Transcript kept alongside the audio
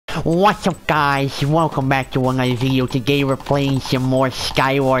What's up guys, welcome back to another video. Today we're playing some more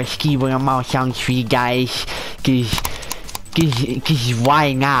Skywars keyboard and mouse sounds for you guys. Cause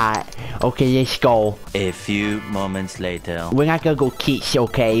why not? Okay, let's go. A few moments later. We're not gonna go kits,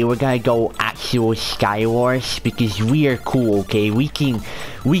 okay? We're gonna go actual Skywars because we are cool, okay? We can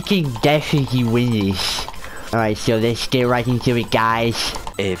definitely win this. Alright, so let's get right into it, guys.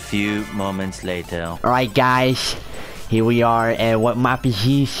 A few moments later. Alright guys, here we are. What map is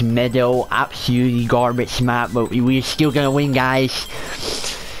this? Meadow. Absolutely garbage map, but we're still gonna win, guys.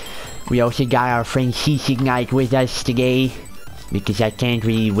 We also got our friend Ignite with us today, because I can't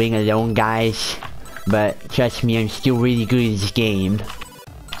really win alone, guys. But trust me, I'm still really good at this game.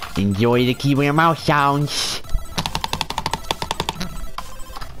 Enjoy the keyboard and mouse sounds.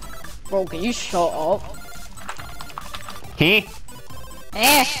 Bro, can you shut up? Huh?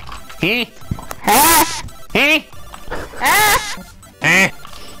 Eh? Huh?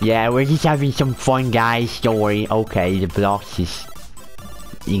 Yeah, we're just having some fun, guys. Don't worry. Okay, the blocks is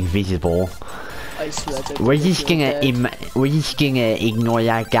invisible. I swear to We're just gonna ignore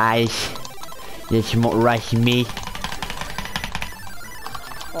that, guys. Let's rush me.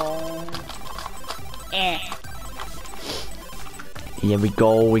 Here we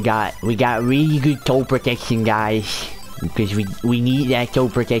go. We got really good toe protection, guys, because we need that toe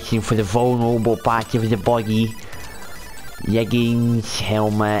protection for the vulnerable parts of the body. Leggings,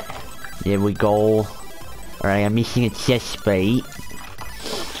 helmet. There we go. Alright, I'm missing a chest plate.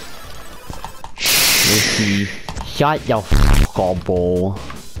 Let's see. Shut the f*** up, bro.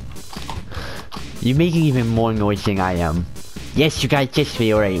 You're making even more noise than I am. Yes, you got chest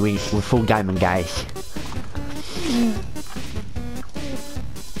plate. Alright, we're full diamond, guys.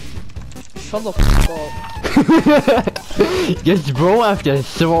 Shut the f*** up. Just bro have to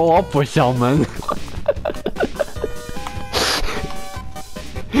throw up or something.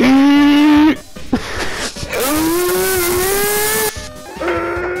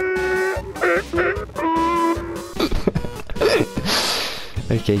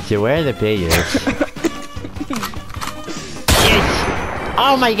 Okay, so where are the players? Yes!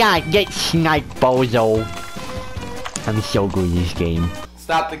 Oh my god, get sniped, bozo! I'm so good at this game.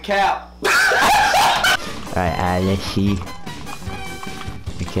 Stop the cap! Alright, let's see.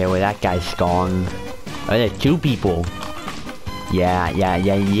 Okay, well that guy's gone. Oh, there's two people. Yeah,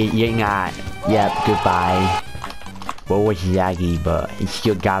 you're not. Yep, goodbye. Well, was laggy, but he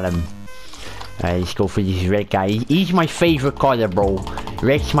still got him. Alright, let's go for this red guy. He's my favorite color, bro.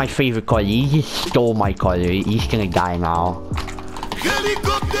 Red's my favorite color. He just stole my color. He's gonna die now.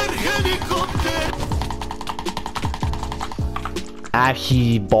 Helicopter, helicopter!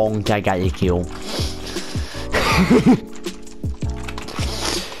 Absolutely bonked, I got the kill.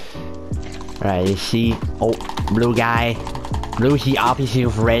 Alright, let's see. Oh, blue guy. Blue's the opposite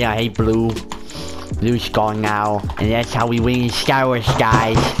of red. I hate blue. Blue's gone now. And that's how we win in Skywars,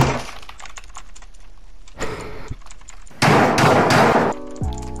 guys.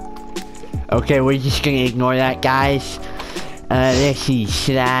 Okay, we're just gonna ignore that, guys. Let's see.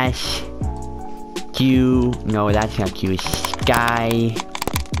 Slash Q. No, that's not Q. It's Sky.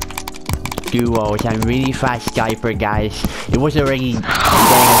 Duos. I'm really fast sniper, guys. It was already getting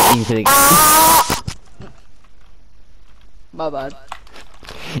us into the. My bad.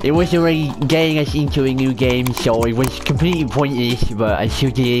 It was already getting us into a new game, so it was completely pointless, but I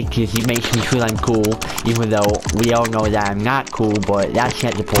still did it because it makes me feel I'm cool, even though we all know that I'm not cool, but that's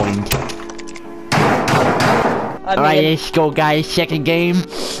not the point. Alright, let's go, guys. Second game.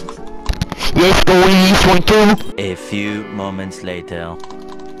 Let's go in this one too. A few moments later.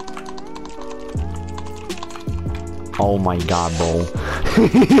 Oh my god, bro.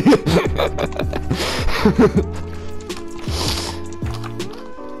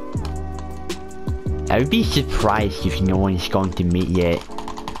 I would be surprised if no one's gone to meet yet.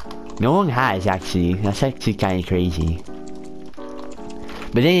 No one has, actually. That's actually kind of crazy.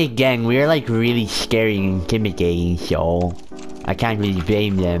 But then again, we're like really scary and intimidating, so I can't really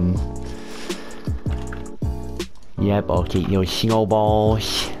blame them. Yep, I'll take those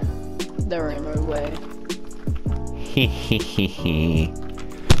snowballs. There ain't no way. Hehehehe.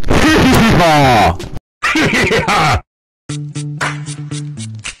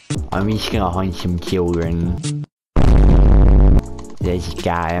 I'm just gonna hunt some children. There's this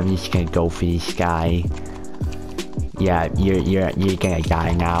guy. I'm just gonna go for this guy. Yeah, you're gonna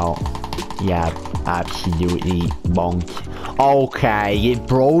die now. Yeah, absolutely bonked. Okay,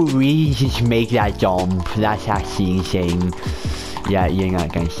 bro, really just make that jump. That's actually insane. Yeah, you're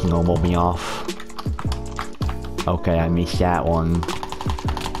not gonna snowball me off. Okay, I missed that one.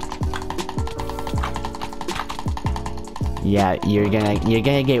 Yeah, you're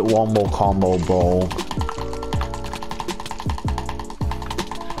gonna get one more combo, bro.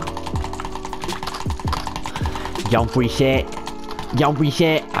 Jump reset. Jump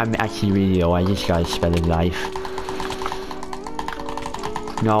reset. I'm actually really low. I just gotta spend a life.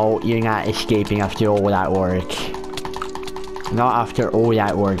 No, you're not escaping after all that work. Not after all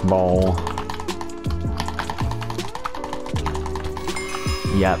that work, bro.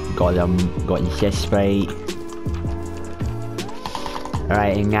 Yep, got him. Got his chest spray.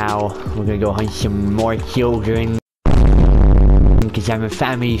 Alright, and now we're gonna go hunt some more children. Because I'm a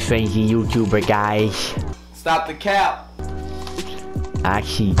family-friendly YouTuber, guys. Stop the cap.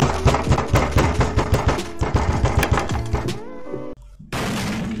 Actually.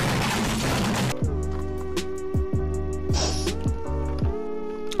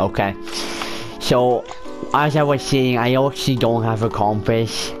 Okay. So, as I was saying, I actually don't have a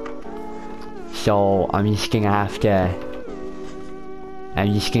compass. So, I'm just gonna have to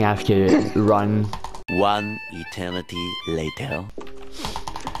run. One eternity later.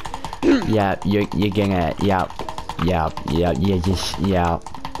 Yeah, you're gonna, yeah,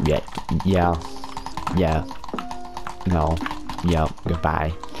 no, yeah,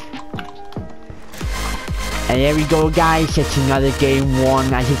 goodbye. And there we go, guys, that's another game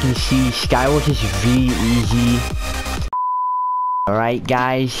won. As you can see, Skywars is really easy. Alright,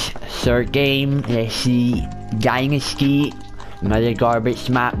 guys, third game, let's see, Dynasty, another garbage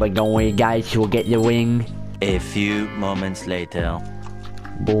map, but don't worry, guys, we'll get the win. A few moments later.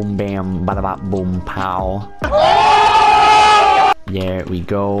 Boom, bam, bada bop, boom, pow. There we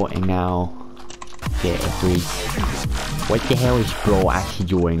go, and now get a breach. What the hell is bro actually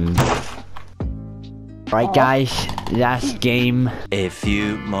doing? Right, guys, last game. A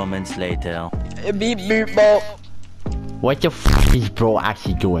few moments later. Beep beep bop. What the f is bro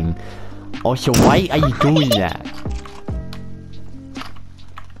actually doing? Also, why are you doing that?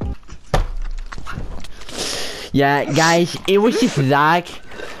 Yeah, guys, it was just lag.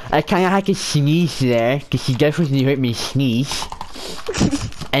 I kinda had to sneeze there, cause he definitely heard me sneeze.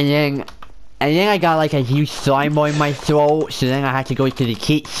 And then I got like a huge slime ball in my throat, so then I had to go to the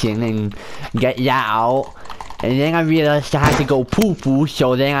kitchen and get that out. And then I realized I had to go poo-poo,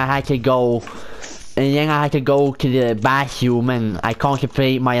 so then I had to go to the bathroom, and I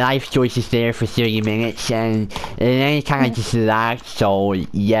contemplate my life choices there for 30 minutes, and then it kinda just lagged, so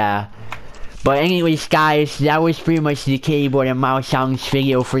yeah. But anyways, guys, that was pretty much the keyboard and mouse sounds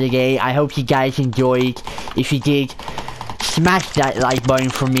video for the day. I hope you guys enjoyed. If you did, smash that like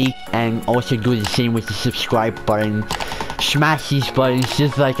button for me, and also do the same with the subscribe button. Smash these buttons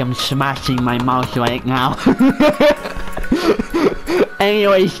just like I'm smashing my mouse right now.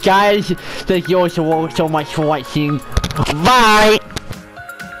 Anyways, guys, thank you all so much for watching. Bye!